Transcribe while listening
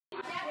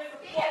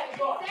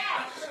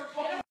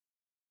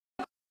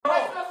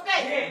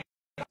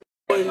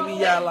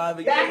live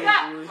again.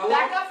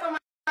 Back up from my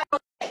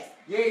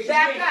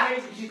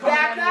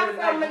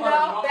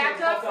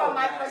Back up from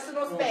my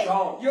personal space.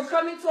 You're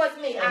coming towards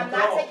me. I'm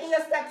not taking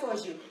a step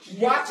towards you.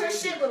 Watch your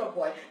shit, little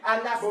boy.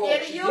 I'm not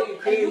scared of you,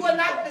 and you are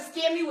not going to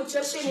scare me with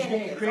your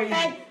shenanigans,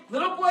 okay?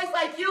 Little boys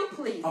like you,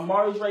 please.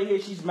 Amari's right here.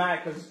 She's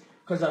mad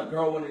because our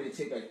girl wanted to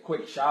take a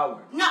quick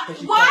shower. No,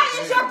 why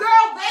is your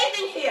girl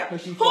bathing here?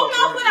 Who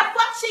knows where the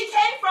fuck she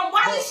came from?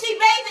 Why is she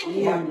bathing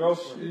here? My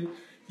girlfriend.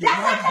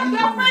 That's not your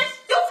girlfriend.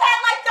 You've had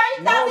like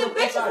 30,000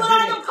 bitches with all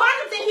them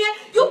condoms in here.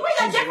 You bring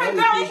a different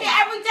girl in here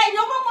every day.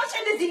 No one wants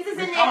your diseases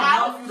in their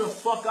house. Knock you the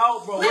fuck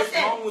out, bro. Listen, what's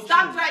wrong with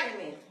stop you? threatening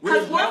me.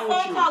 Because one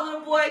phone call,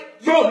 little boy.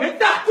 Bro, make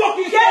that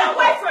fucking Get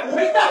away from me.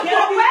 Make that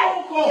fucking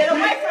phone call. Get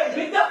away from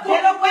me.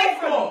 Get away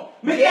from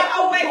me. Get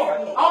away from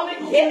me. I'll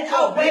make a Get phone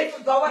call. away from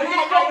me. Go ahead.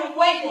 I am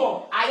waiting.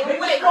 I am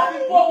waiting.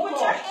 Put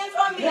your hands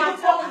on me. I'm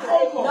telling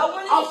you. No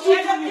one is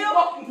scared of you.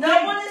 No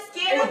one is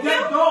scared of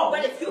you.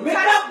 But if you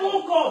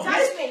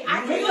touch me, I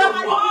can use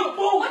my phone.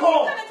 What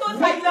are you gonna do if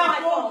I use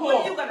my phone?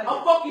 What are you gonna do?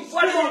 I'm fucking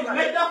screaming.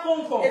 Make that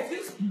phone call.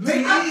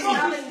 Make that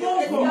fucking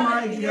phone call.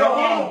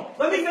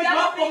 Let me make my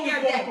fucking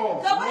phone call.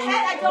 Go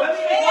ahead. I don't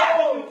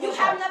care. You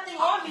have nothing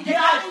on me. There's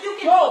nothing you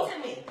can do to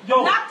me.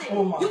 Nothing.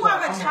 You are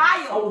a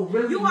child.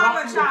 You are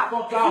a child.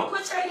 If you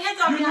put your hands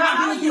on me, I'm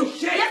telling you. What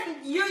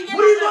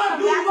are you gonna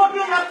do? You're gonna be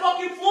on that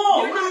fucking floor.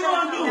 What are you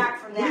gonna do?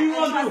 What are you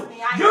gonna do?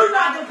 You're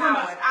not gonna come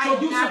out. So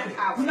do something.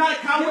 You're not a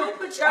coward.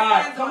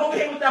 Alright, come over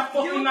here with that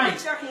fucking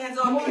knife.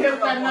 Come over here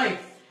with that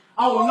knife.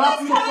 I will knock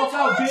you the fuck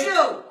out,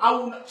 bitch. I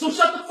will. So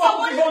shut the fuck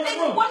up and go in the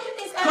room. What do you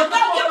think? Shut the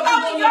fuck up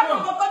and go in the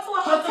room. Go to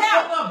a Shut the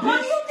hotel. fuck up, bitch.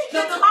 What do you think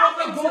Shut you're the fuck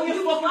talking up. Go in to? your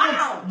You fucking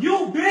clown. room. You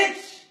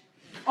bitch.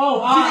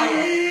 Oh,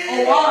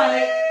 alright. Oh,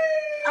 alright.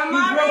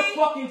 You real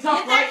fucking tough,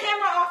 get that right?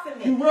 camera off of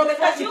me. You real because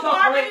fucking you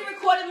tough, already right?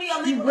 recorded me on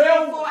You Legal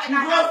real, before, and you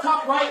I real have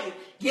tough, right?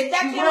 Get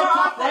that You camera real off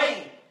tough, of right?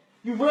 me.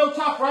 You real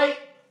tough, right?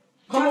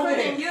 Come over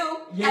Tougher here. than you.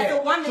 Yeah. As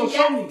a woman, So yes,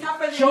 show me.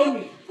 tougher than Show you.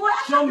 me. Boy,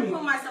 I Show have me. to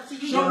prove myself to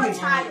you. Show You're me. a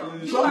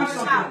child. You Show me are a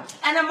something. child.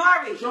 And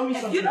Amari, Show me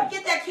if something. you don't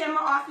get that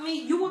camera off me,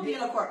 you will be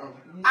in a courtroom.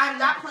 I'm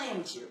not playing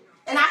with you.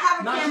 And I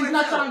have a camera She's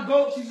not too. trying to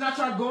go. She's not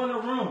trying to go in the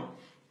room.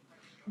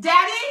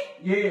 Daddy?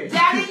 Yeah.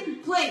 Daddy,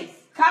 please.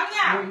 Come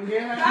now.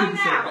 Yeah. Come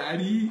now.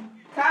 Daddy.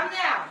 Come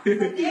now.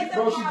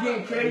 Bro, she's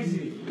getting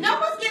crazy. No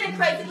one's getting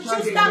crazy,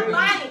 but you stop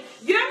lying.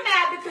 You're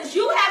mad because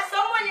you have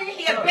someone in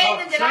here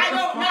bathing that I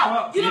don't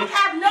know. You don't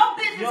have no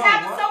business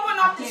having someone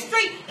off the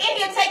street in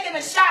here taking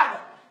a shower.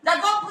 Now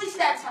go bleach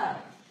that tub.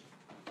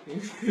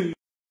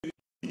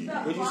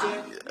 What'd you say?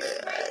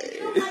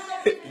 You don't have no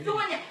business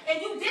doing that. And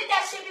you did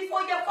that shit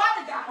before your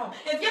father got home.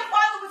 If your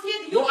father was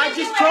here, you I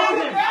just told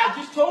him. I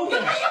just told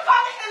him. You're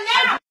calling him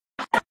now.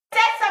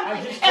 Said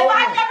something. If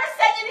I never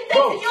said anything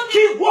to you,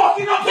 keep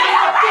walking up get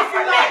away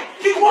from me.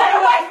 Keep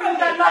walking away from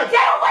that knife.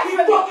 Get away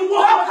from me. Keep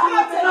walking up from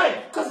that knife.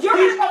 Because you're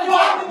going to go to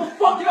jail.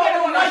 Fuck you out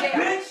of the knife,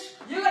 bitch.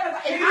 You're going to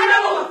go. You know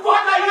who the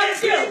fuck I am,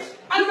 bitch.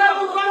 You know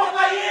who the fuck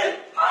I am.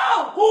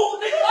 Oh. Who,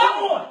 nigga, come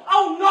on.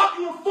 I'll knock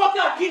you the fuck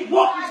out. Keep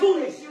walking to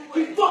me.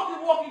 Keep fucking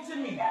walking to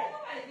me.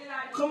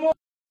 Come on.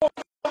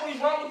 What is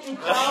wrong with you,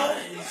 clown?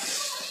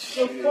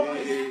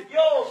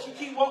 Yo, she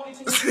keep walking to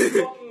me with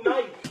the fucking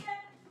knife.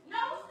 No,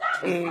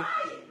 stop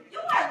lying. You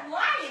are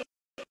lying.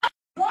 I'm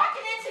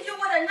walking into you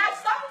with a knife.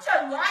 Stop with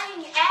your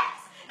lying ass.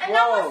 And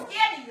no one's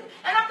scared of you.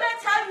 And I'm going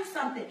to tell you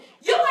something.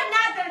 You are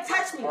not going to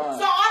touch me. So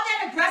all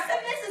that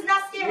aggressiveness is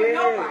not scaring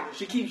nobody.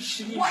 She keeps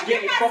Well,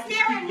 getting you're not fucking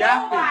scaring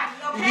yapping.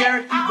 nobody, You hear her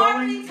okay? keep I going?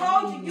 already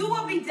told you. You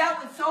will be dealt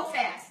with so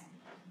fast.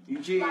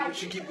 Eugene,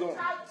 she keep going.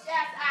 Out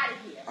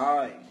of here.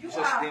 Alright, You just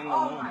are, stay in the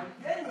oh room. my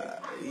goodness.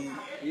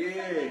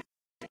 Yeah.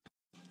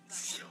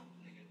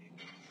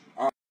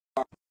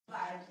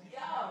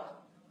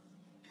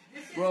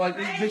 Bro, like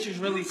this bitch is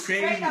really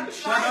crazy.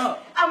 Shut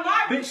up.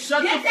 Bitch,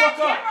 shut the fuck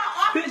up.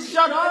 Bitch,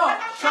 shut up.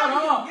 Shut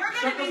up.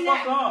 Shut the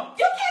fuck up.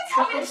 You can't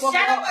tell me to shut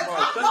up or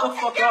talk. Shut the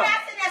fuck up.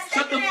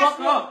 Shut the fuck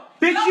up.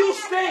 Bitch, you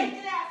stink.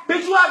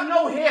 Bitch, you have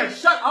no hair.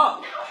 Shut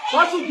up.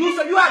 Once you do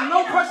something, you have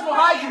no personal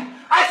hygiene.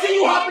 I see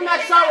you hop in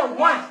that shower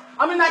once.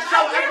 I'm in that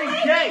shower every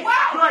day.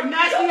 You're a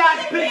nasty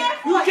ass bitch.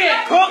 You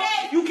can't cook.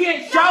 You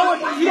can't shower.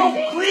 You don't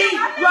clean.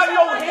 You have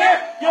no hair.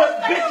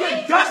 Bitch,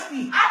 you're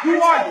dusty. You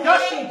are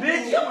dusty,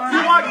 bitch.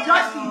 You are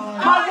dusty.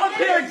 My one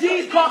pair of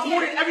jeans costs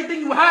more than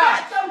everything you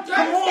have.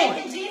 Come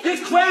on.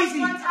 You're crazy.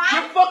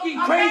 You're fucking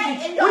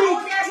crazy. What are you?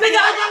 Nigga,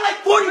 I got like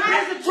 40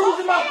 pairs of shoes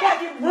in my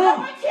fucking room.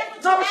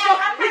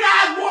 Nigga, I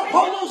have more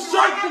polo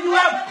shirts than you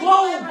have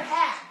clothes.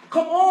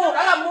 Come on,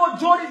 I got more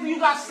Jordans than you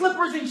got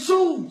slippers and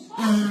shoes.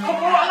 Come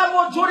on, I got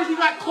more Jordans than you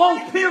got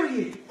clothes,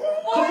 period.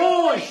 Come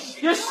on,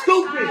 you're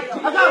stupid.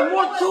 I got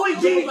more Chewy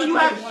jeans than you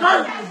have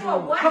shirts.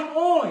 Come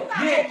on,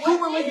 yeah, True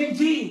Religion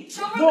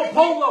jeans, more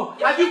polo.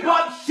 Have you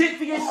bought shit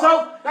for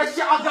yourself? That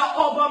shit I got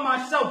all by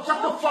myself.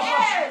 Shut the fuck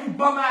up, you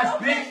bum ass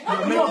bitch.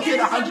 You don't get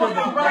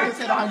 100 bread.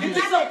 Get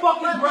you some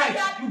fucking bread,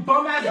 you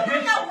bum ass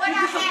bitch. Get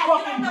you some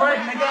fucking bread,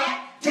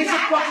 nigga. Take some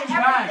fucking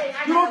bag.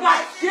 You don't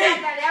got shit.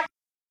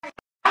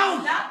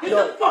 Get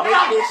the fuck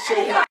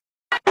out!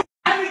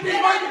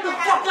 everything right. Get the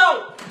fuck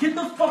out. Get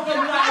the fuck out. You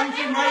got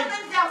everything right.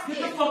 Get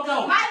the fuck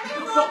out. My Get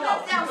the landlord fuck out.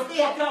 lives Get the downstairs.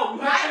 fuck out. You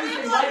My got everything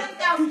landlord right. lives You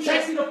downstairs.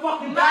 chasing the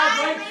fucking My bag, right?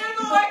 Get the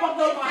landlord fuck out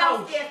of my house.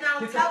 lives downstairs. Now I'm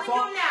Get the telling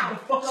fuck. you now. Get the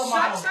fuck out of my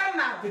house. Shut your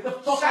mouth. Get the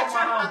fuck Shut out of my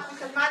your house. mouth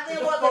because my Get the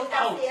landlord fuck lives out.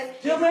 downstairs.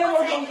 Your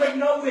landlord don't live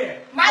nowhere.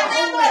 My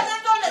landlord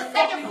lives on the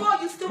second floor,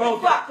 you stupid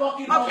fuck.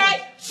 Okay?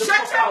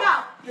 Shut your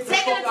mouth. You're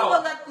taking it to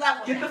another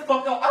level. Get the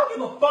fuck out. I don't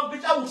give a fuck,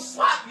 bitch. I will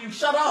slap you.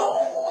 Shut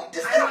up.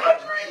 This is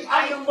Andre.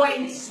 I am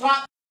fucking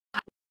slap.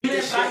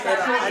 This is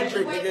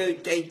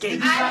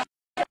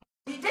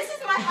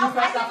my house.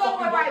 I can go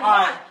where I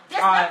want.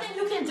 There's nothing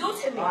you can do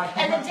to me.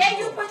 And the day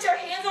you put your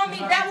hands on me,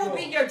 that will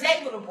be your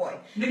day, little boy.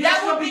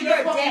 That will be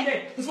your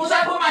day. Because once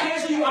I put my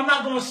hands on you, I'm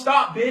not going to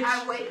stop, bitch.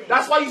 I'm waiting.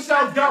 That's why you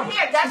sound dumb.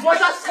 Because once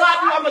I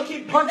slap you, I'm going to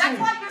keep punching you.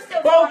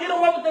 Bro, get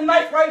away with the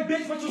knife, right,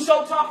 bitch? But you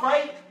so tough,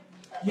 right?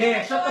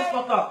 Yeah, shut the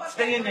fuck up.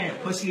 Stay in there,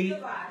 pussy.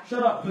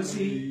 Shut up,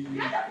 pussy.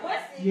 You're the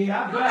pussy.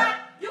 Yeah, I bet.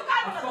 You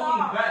got I the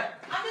fucking bet.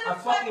 I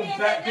fucking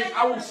bet, bitch.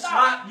 I will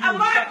slap you.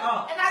 Shut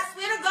up. And I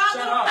swear to God,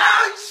 Shut up.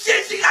 Oh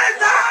shit, she got a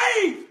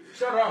knife!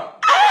 Shut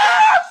up.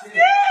 Oh shit, oh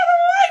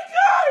my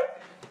god!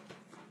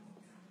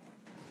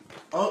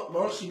 Oh,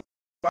 bro, she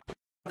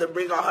to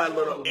bring out her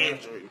little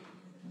Andrew.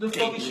 The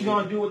fuck is she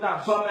gonna do with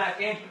that bum ass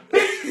Andrew?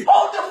 Bitch,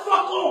 hold the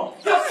fuck on!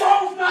 Your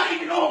phone's not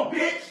even on,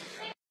 bitch!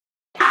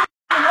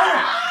 I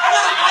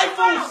got an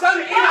iPhone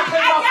 7 and I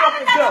pay my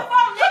fucking bill.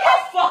 Shut the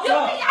fuck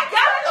up. I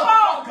got a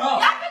phone.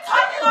 Y'all been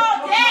talking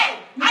all day.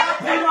 I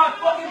pay my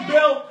fucking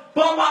bill,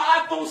 bought my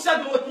iPhone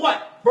 7 with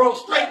what? Bro,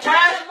 straight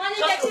cash? The money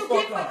Shut that the you fuck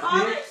get for up,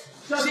 college?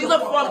 bitch. Shut She's the a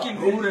fuck fucking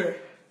up, bitch. hooter.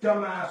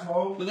 Dumb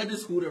asshole. Look at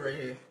this scooter right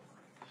here.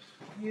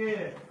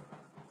 Yeah.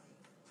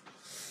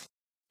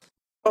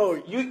 Oh,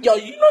 you know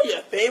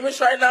you're famous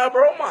right now,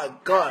 bro? Oh my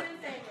god.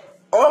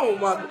 Oh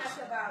my.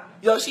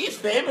 Yo, she's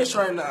famous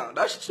right now.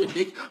 That's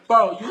ridiculous.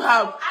 Bro, you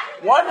have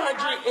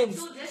 100 and...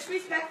 Two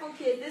disrespectful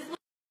kids. This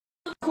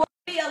little boy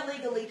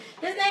illegally.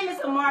 His name is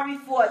Amari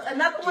Force.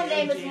 Another one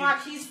name is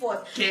Marquise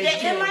Force.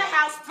 They're in my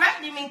house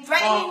threatening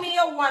me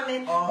a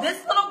woman.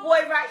 This little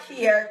boy right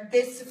here,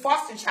 this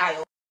foster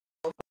child.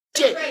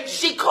 Shit,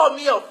 she called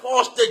me a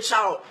foster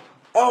child.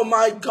 Oh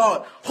my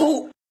god.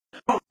 Who?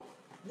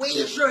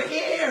 Where's your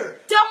hair?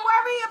 Don't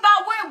worry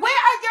about where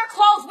are your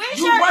clothes? Where's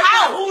You your work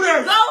house? at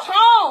Hooters. Go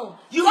home.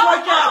 You Go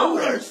work at home.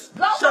 Hooters.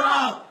 Go Shut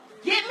home. up.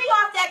 Get me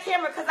off that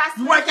camera because I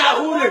You work at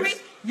don't worry,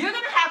 Hooters. you're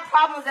gonna have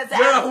problems as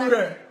You're a adolescent.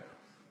 Hooter.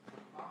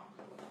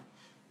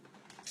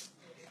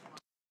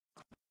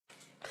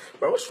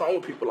 Bro, what's wrong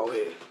with people out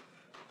here?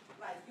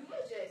 Like you were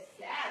just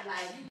sad,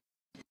 like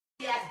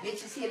you ass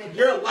bitches here to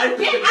Your life is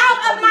get gonna out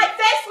be of my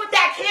face with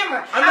that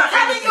camera. I'm I'm not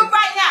telling you innocent.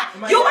 right now.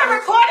 You were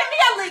recording me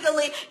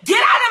illegally.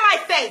 Get out of my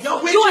face. Yo,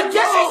 where'd you you are go?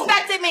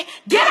 disrespecting me.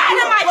 Get out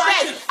of my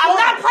face. I'm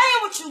not playing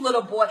with you,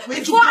 little boy.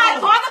 Where'd you Before I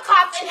go? call the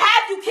cops and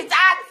have you kicked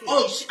out of here.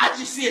 Oh, I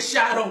just see a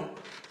shadow.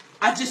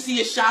 I just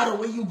see a shadow.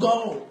 Where you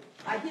go?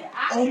 I get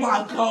out Oh of my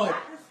here. god.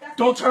 Stop.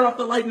 Don't turn off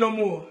the light no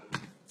more.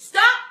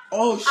 Stop.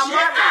 Oh shit. I'm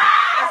not,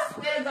 I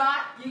swear to God,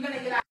 you're gonna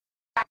get out.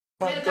 I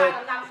swear to God,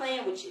 I'm not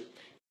playing with you.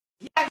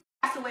 Get your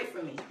ass away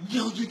from me.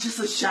 Yo, you're just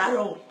a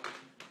shadow.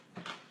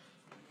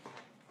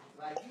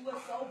 Like you were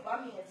so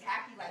bummy and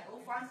tacky. Like go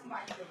find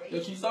somebody to raise. Yo,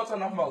 can you stop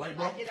turning off my light,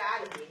 bro? Like, get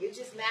out of here. You're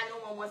just mad no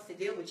one wants to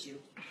deal with you.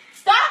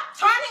 Stop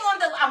turning on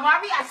the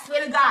Amari. I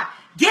swear to God.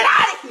 Get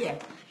out of here.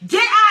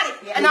 Get out of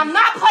here. And I'm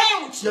not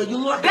playing with you. Yo, you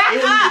look like Back an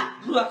alien. up.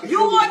 You look like an You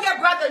alien. or your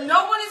brother.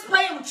 No one is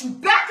playing with you.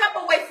 Back up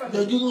away from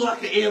Yo, me. you look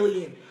like an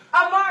alien.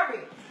 Amari.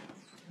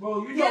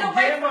 Bro, you Get know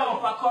away damn from well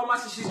if I call my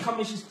sister, she's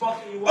coming, she's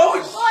fucking you up. Oh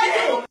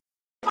shit.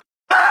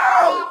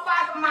 Call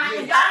Father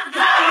Mine.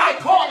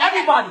 Call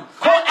everybody.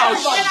 Call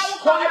everybody.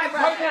 Call my him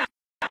brother. right now.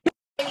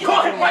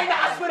 Call him right now.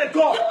 I swear to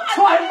God.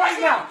 Call him right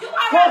now.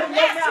 Call him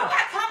right now.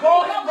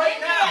 Call him right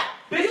now.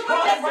 Bitch,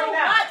 call him right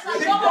now.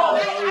 Bitch, call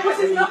him. What's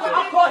his number?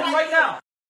 I'll call him right now.